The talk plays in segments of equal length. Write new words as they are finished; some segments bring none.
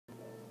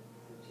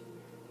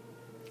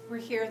We're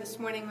here this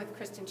morning with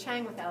Kristen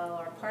Chang with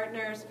LLR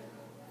Partners.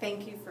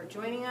 Thank you for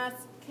joining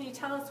us. Can you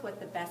tell us what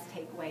the best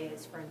takeaway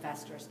is for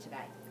investors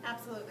today?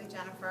 Absolutely,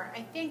 Jennifer.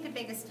 I think the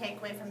biggest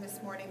takeaway from this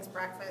morning's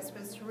breakfast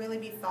was to really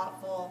be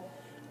thoughtful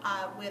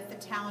with the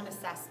talent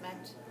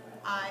assessment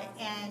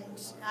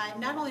and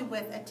not only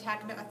with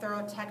a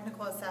thorough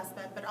technical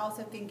assessment, but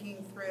also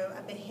thinking through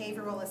a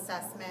behavioral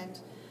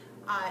assessment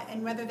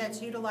and whether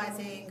that's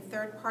utilizing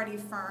third-party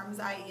firms,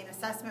 i.e. an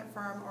assessment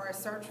firm or a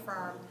search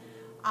firm,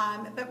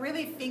 but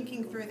really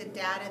thinking through the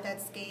data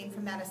that's gained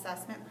from that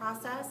assessment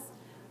process.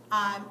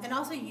 And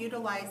also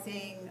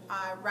utilizing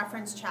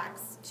reference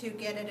checks to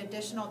get an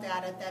additional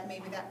data that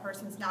maybe that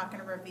person's not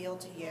going to reveal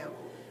to you.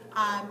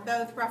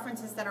 Both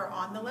references that are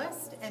on the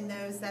list and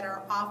those that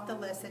are off the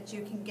list that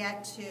you can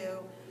get to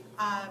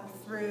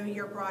through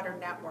your broader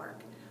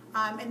network.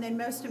 And then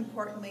most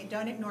importantly,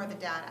 don't ignore the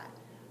data.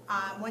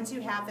 Once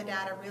you have the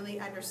data, really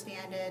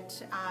understand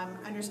it,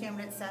 understand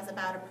what it says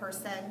about a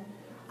person.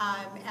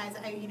 As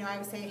I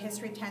would say,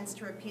 history tends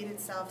to repeat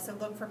itself, so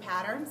look for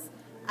patterns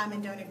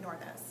and don't ignore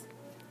those.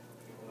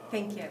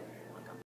 Thank you.